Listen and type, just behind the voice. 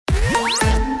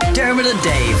Dermot and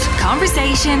Dave.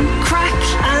 Conversation, crack,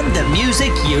 And the music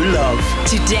you love.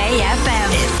 Today FM.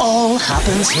 It all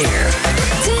happens here.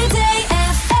 Today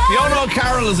FM. Fiona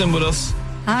O'Carroll is in with us.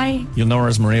 Hi. You'll know her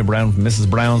as Maria Brown from Mrs.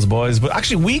 Brown's Boys. But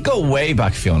actually, we go way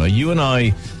back, Fiona. You and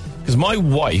I, because my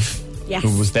wife, Yes.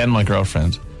 who was then my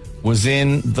girlfriend, was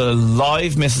in the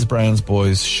live Mrs. Brown's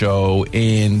Boys show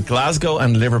in Glasgow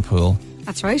and Liverpool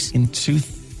That's right. in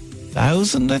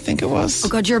 2000, I think it was. Oh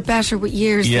God, you're better with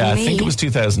years Yeah, than I me. think it was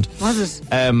 2000. Was it?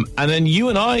 And then you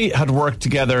and I had worked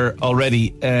together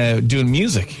already doing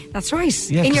music. That's right.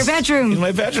 Yeah, in your 'cause- bedroom. In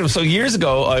my bedroom. So years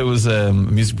ago, I was a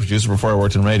music producer before I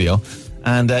worked in radio.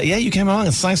 And you came along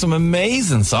and sang some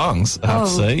amazing songs, I have to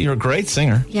say. You're a great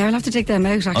singer. Yeah, I'll have to take them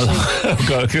out actually. Oh,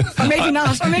 God. Or maybe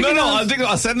not. Or maybe No, not.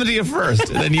 I'll send them to you first,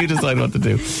 and then you decide what to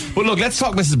do. But look, let's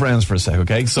talk Mrs. Brown's for a sec,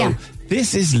 okay? So Yeah.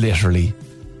 this is literally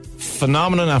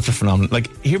phenomenon after phenomenon. Like,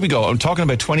 here we go. I'm talking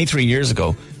about 23 years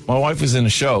ago. My wife was in a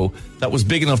show that was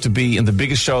big enough to be in the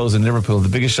biggest shows in Liverpool, the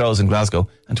biggest shows in Glasgow.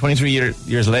 And 23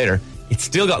 years later, it's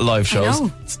still got live shows.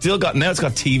 know. Now it's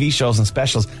got TV shows and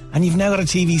specials. And you've now got a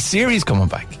TV series coming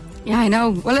back. Yeah, I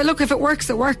know. Well, look, if it works,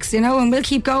 and we'll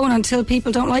keep going until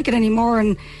people don't like it anymore.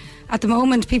 And at the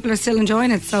moment, people are still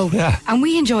enjoying it. So, Yeah. and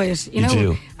we enjoy it. You know, do.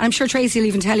 And I'm sure Tracy will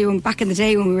even tell you. Back in the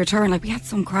day when we returned, like we had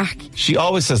some crack. She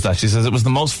always says that. She says it was the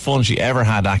most fun she ever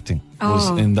had acting was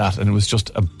Oh. in that. And it was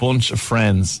just a bunch of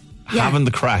friends Yeah. having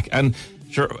the crack. And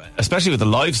sure, especially with the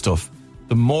live stuff,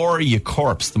 the more you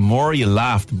corpse, the more you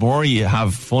laugh, the more you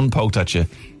have fun poked at you,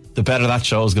 the better that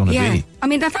show is going to Yeah, be. I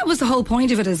mean that was the whole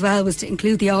point of it as well, was to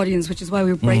include the audience, which is why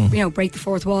we break the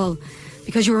fourth wall,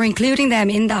 because you were including them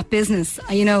in that business,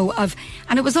 and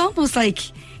it was almost like,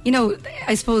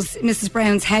 I suppose Mrs.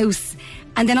 Brown's house,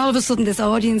 and then all of a sudden this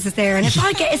audience is there, and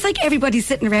it's like everybody's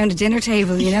sitting around a dinner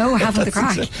table, having the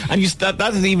crack. And that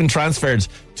has even transferred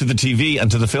to the TV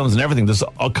and to the films and everything. There's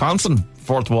a constant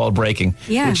fourth wall breaking,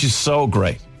 which is so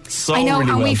great. So I know, really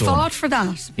and well we done. fought for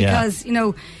that because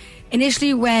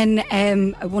initially when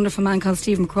a wonderful man called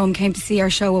Stephen Crumb came to see our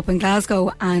show up in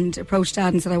Glasgow and approached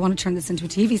Dad and said, I want to turn this into a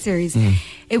TV series,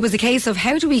 it was a case of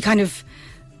how do we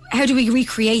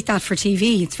recreate that for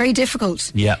TV? It's very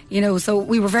difficult. Yeah. So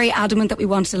we were very adamant that we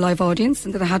wanted a live audience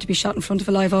and that it had to be shot in front of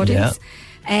a live audience.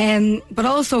 But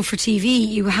also for TV,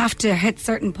 you have to hit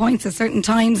certain points at certain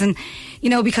times, and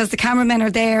because the cameramen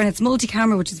are there and it's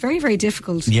multi-camera, which is very, very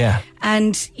difficult. Yeah.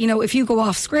 And if you go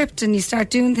off script and you start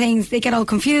doing things, they get all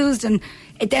confused, and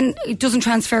it doesn't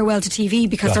transfer well to TV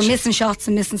because they're missing shots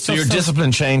and missing stuff. So your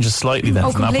discipline changes slightly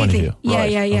then from that point of view. Yeah,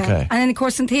 Right. yeah. Okay. And then of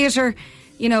course in theatre,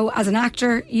 as an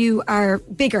actor, you are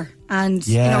bigger, and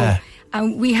and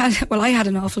I had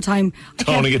an awful time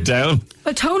Toning it down.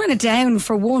 Well, toning it down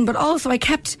for one, but also I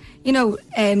kept,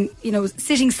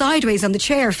 sitting sideways on the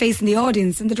chair facing the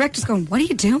audience, and the director's going, "What are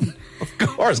you doing?" Of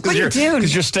course, What are you doing?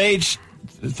 because your stage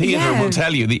theatre will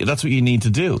tell you that's what you need to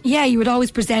do. Yeah, you would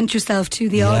always present yourself to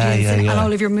the audience, and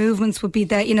all of your movements would be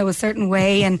that, a certain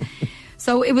way, and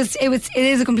so it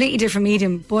is a completely different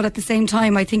medium. But at the same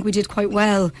time, I think we did quite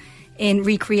well in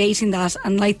recreating that,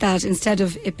 and like that, instead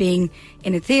of it being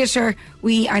in a theatre,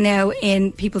 we are now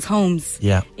in people's homes.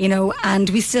 Yeah. And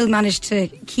we still managed to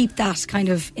keep that kind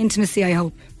of intimacy, I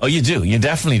hope. Oh, you do. You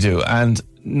definitely do. And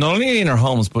not only in our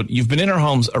homes, but you've been in our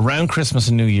homes around Christmas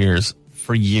and New Year's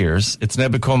for years. It's now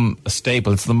become a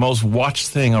staple. It's the most watched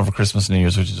thing over Christmas and New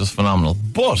Year's, which is just phenomenal.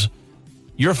 But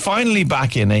you're finally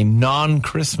back in a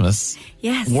non-Christmas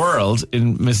world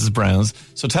in Mrs. Brown's.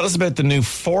 So tell us about the new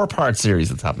 4-part series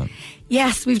that's happening.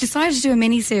 Yes, we've decided to do a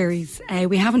mini-series.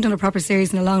 We haven't done a proper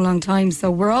series in a long, long time,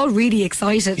 so we're all really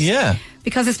excited. Yeah.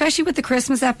 Because especially with the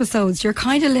Christmas episodes, you're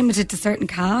kind of limited to certain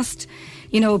cast.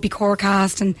 It'd be core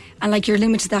cast, and like you're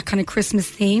limited to that kind of Christmas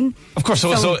theme. Of course.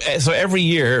 So every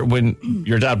year when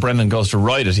your dad Brendan goes to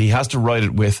write it, he has to write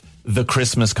it with the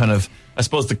Christmas kind of, I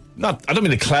suppose, I don't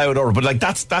mean the cloud over, but like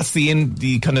that's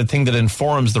the kind of thing that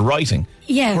informs the writing.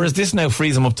 Yeah. Whereas this now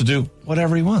frees him up to do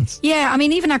whatever he wants. Yeah, I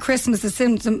mean, even at Christmas, there's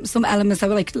some elements that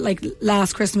were like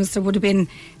last Christmas, there would have been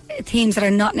themes that are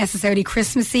not necessarily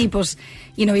Christmassy, but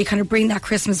you kind of bring that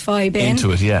Christmas vibe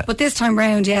into it. Yeah. But this time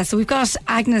round, so we've got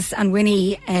Agnes and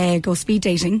Winnie go speed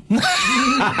dating,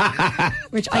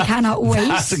 which I cannot wait.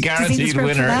 That's a guaranteed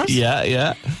winner.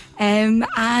 Yeah.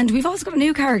 And we've also got a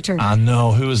new character. I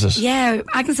know. Who is it? Yeah,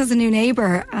 Agnes has a new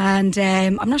neighbour, and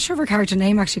I'm not sure of her character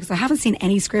name actually, because I haven't seen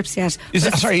any scripts yet.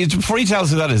 Sorry, before you tell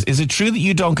us who that is it true that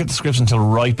you don't get the scripts until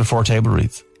right before table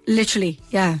reads? Literally,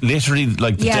 yeah. Literally,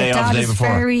 like the day of, the day before?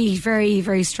 Dad is very, very,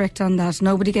 very strict on that.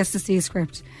 Nobody gets to see a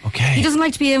script. Okay. He doesn't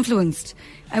like to be influenced.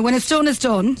 And when it's done, it's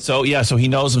done. So he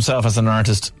knows himself as an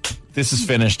artist this is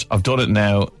finished, I've done it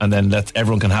now, and then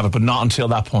everyone can have it, but not until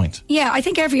that point. Yeah, I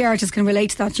think every artist can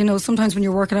relate to that. You know, sometimes when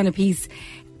you're working on a piece,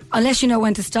 unless you know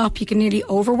when to stop, you can nearly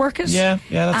overwork it. Yeah,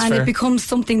 that's and fair. it becomes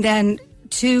something then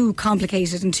too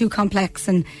complicated and too complex,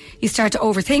 and you start to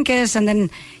overthink it, and then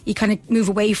you kind of move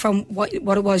away from what it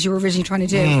was you were originally trying to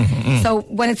do. So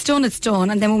when it's done,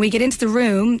 and then when we get into the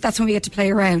room, that's when we get to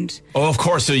play around. Oh, of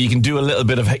course, so you can do a little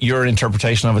bit of your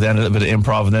interpretation of it, then a little bit of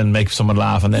improv, and then make someone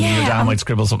laugh, and then your dad might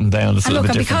scribble something down. It's a little bit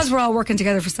different. Because we're all working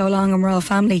together for so long and we're all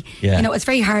family, you know, it's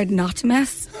very hard not to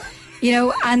mess. You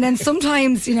know, and then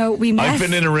sometimes, you know, we mess. I've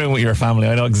been in a room with your family.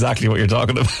 I know exactly what you're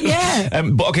talking about. Yeah.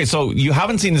 But okay, so you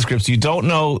haven't seen the script, so you don't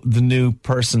know the new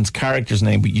person's character's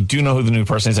name, but you do know who the new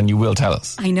person is, and you will tell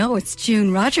us. I know, it's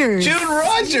June Rogers. June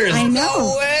Rogers! I know.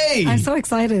 No way! I'm so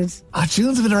excited.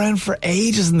 June's been around for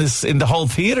ages in the whole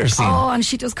theatre scene. Oh, and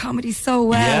she does comedy so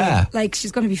well. Yeah. Like,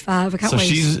 she's going to be fab. I can't so wait.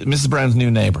 she's Mrs. Brown's new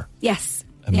neighbour. Yes.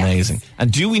 Amazing. Yes.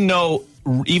 And do we know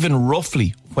even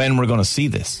roughly when we're going to see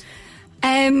this?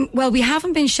 Well, we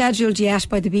haven't been scheduled yet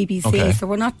by the BBC, so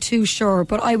we're not too sure.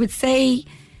 But I would say,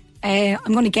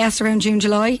 I'm going to guess around June,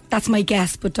 July. That's my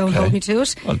guess, but don't hold me to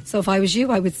it. Well, so if I was you,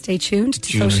 I would stay tuned to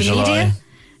June, social July. media.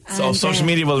 So social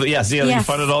media, well, you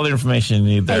find out all the information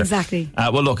you need there. Exactly.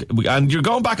 Well, look, and you're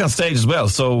going back on stage as well,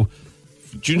 so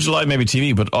June, July, maybe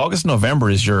TV, but August,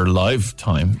 November is your live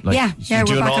time. Like, you're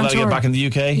doing we're back all on that tour. again back in the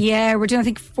UK? Yeah, we're doing, I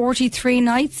think, 43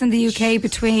 nights in the UK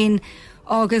between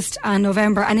August and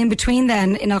November, and in between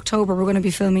then, in October, we're going to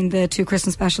be filming the 2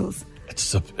 Christmas specials.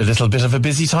 It's a little bit of a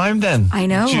busy time then. I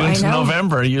know. June to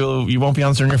November, you won't be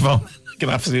answering your phone. I can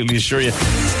absolutely assure you.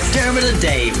 Dermot and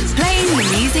Dave. Playing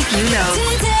the music you love.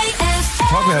 Today FM.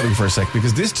 Talk about Hell Week for a sec,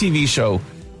 because this TV show,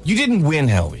 you didn't win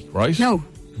Hell Week, right? No.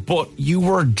 But you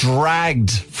were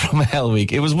dragged from Hell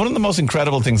Week. It was one of the most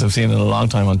incredible things I've seen in a long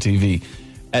time on TV.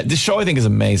 This show, I think, is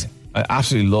amazing. I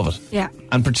absolutely love it. Yeah.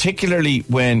 And particularly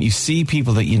when you see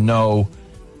people that you know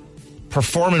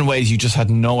perform in ways you just had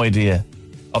no idea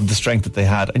of the strength that they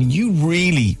had. And you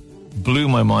really blew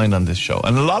my mind on this show.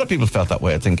 And a lot of people felt that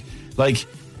way, I think. Like,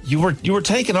 you were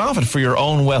taken off it for your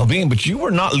own well-being, but you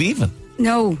were not leaving.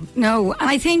 No. And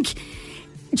I think,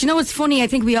 do you know what's funny? I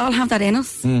think we all have that in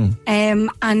us. And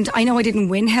I know I didn't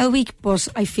win Hell Week, but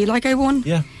I feel like I won.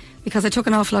 Yeah. Because I took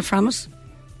an awful lot from it.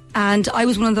 And I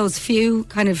was one of those few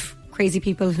kind of crazy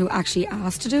people who actually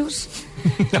asked to do it.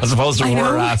 As opposed to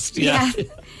were asked. Yeah.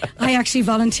 I actually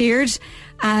volunteered,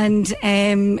 and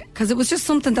because it was just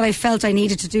something that I felt I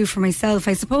needed to do for myself.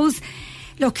 I suppose,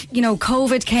 look, you know,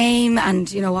 COVID came,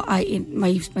 and you know,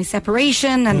 my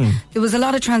separation, and there was a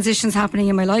lot of transitions happening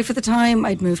in my life at the time.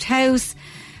 I'd moved house,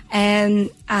 and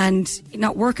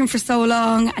not working for so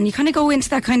long, and you kind of go into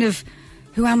that kind of,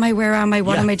 who am I, where am I,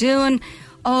 what am I doing,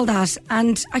 all that,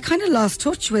 and I kind of lost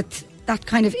touch with that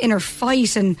kind of inner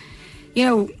fight, and you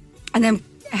know, and then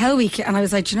Hell Week, and I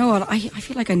was like, you know what, I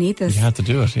feel like I need this. You had to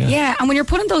do it, yeah. Yeah, and when you're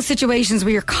put in those situations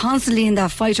where you're constantly in that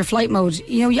fight or flight mode,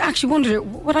 you know, you actually wonder,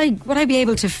 would I be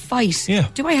able to fight? Yeah.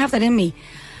 Do I have that in me?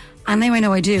 And now I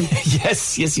know I do.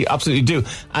 Yes, you absolutely do.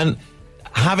 And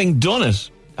having done it,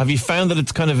 have you found that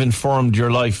it's kind of informed your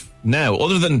life now,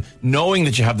 other than knowing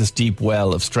that you have this deep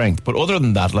well of strength? But other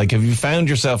than that, like, have you found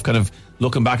yourself kind of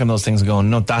looking back on those things and going,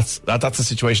 no, that's a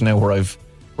situation now where I've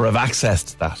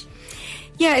accessed that?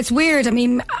 Yeah, it's weird. I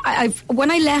mean,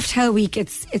 when I left Hell Week,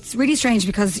 it's really strange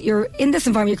because you're in this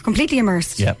environment, you're completely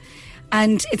immersed. Yeah.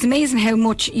 And it's amazing how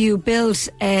much you build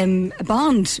a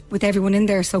bond with everyone in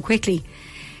there so quickly.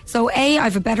 So I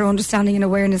have a better understanding and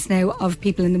awareness now of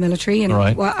people in the military and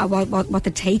what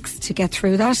it takes to get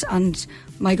through that. And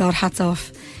my God, hats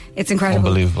off. It's incredible.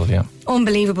 Unbelievable, yeah.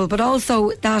 Unbelievable. But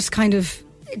also that's kind of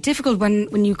difficult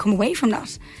when you come away from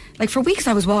that. Like, for weeks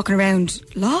I was walking around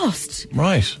lost.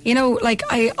 Right. You know, like,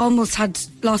 I almost had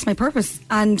lost my purpose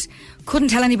and couldn't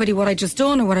tell anybody what I'd just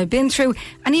done or what I'd been through.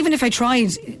 And even if I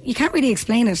tried, you can't really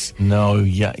explain it. No,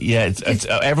 yeah. It's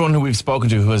everyone who we've spoken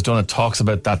to who has done it talks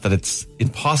about that it's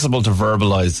impossible to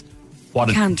verbalise what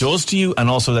it does to you, and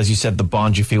also, as you said, the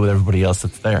bond you feel with everybody else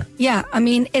that's there. Yeah, I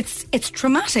mean, it's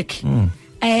traumatic.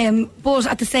 But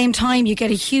at the same time, you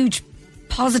get a huge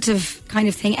positive kind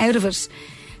of thing out of it.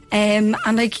 And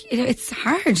like, it's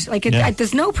hard. Like,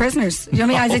 there's no prisoners. You know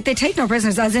what I mean? Like, they take no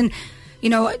prisoners, as in, you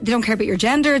know, they don't care about your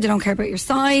gender, they don't care about your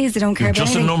size, they don't care about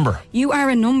just anything. a number. You are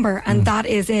a number, and that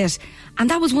is it. And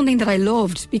that was one thing that I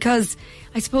loved, because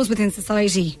I suppose within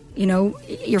society, you know,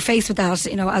 you're faced with that,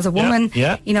 you know, as a woman,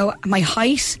 you know, my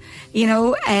height, you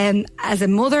know, as a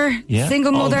mother,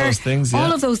 single mother, all of those things,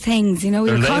 all of those things, you know,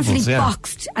 you're constantly labels,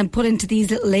 boxed and put into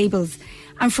these little labels.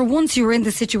 And for once you were in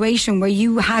the situation where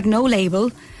you had no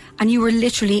label, and you were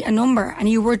literally a number, and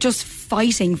you were just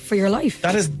fighting for your life.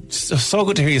 That is so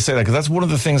good to hear you say that, because that's one of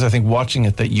the things I think watching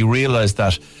it, that you realise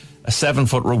that a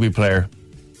 7-foot rugby player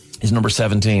is number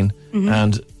 17,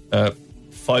 and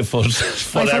 5 foot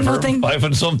whatever, 5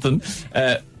 and something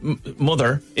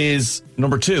mother is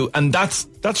number 2, and that's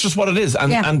just what it is,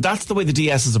 and that's the way the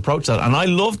DS has approached that, and I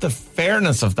love the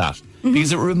fairness of that,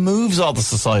 because it removes all the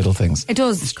societal things. It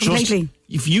does, it's completely. Just,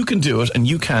 if you can do it and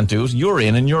you can't do it, you're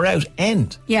in and you're out.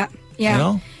 End. Yeah. You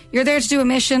know? You're there to do a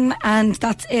mission, and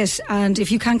that's it. And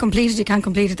if you can't complete it, you can't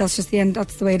complete it. That's just the end.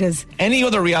 That's the way it is. Any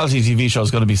other reality TV show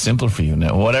is going to be simple for you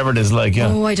now, whatever it is. Like,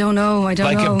 oh, I don't know. Like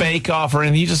a Bake Off, or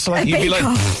anything. You just like, you'd be like,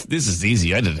 this is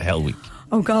easy. I did a Hell Week.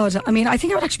 Oh God! I mean, I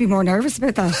think I would actually be more nervous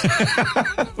about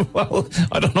that. Well,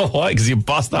 I don't know why, because you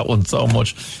bossed that one so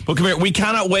much. But come here, we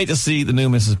cannot wait to see the new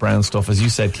Mrs. Brown stuff. As you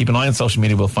said, keep an eye on social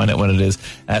media. We'll find out when it is.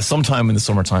 Sometime in the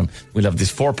summertime, we'll have this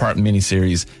 4-part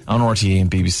mini-series on RTE and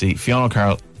BBC. Fiona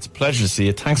O'Carroll, it's a pleasure to see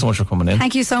you. Thanks so much for coming in.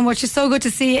 Thank you so much. It's so good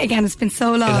to see you again. It's been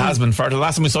so long. It has been. The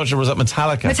last time we saw each other was at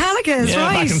Metallica. Metallica's,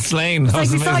 right. Back in Slane. It's like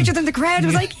we saw each other in the crowd. It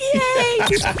was like, yay!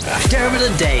 Dermot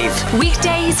and Dave.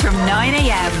 Weekdays from 9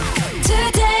 a.m.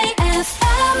 Today.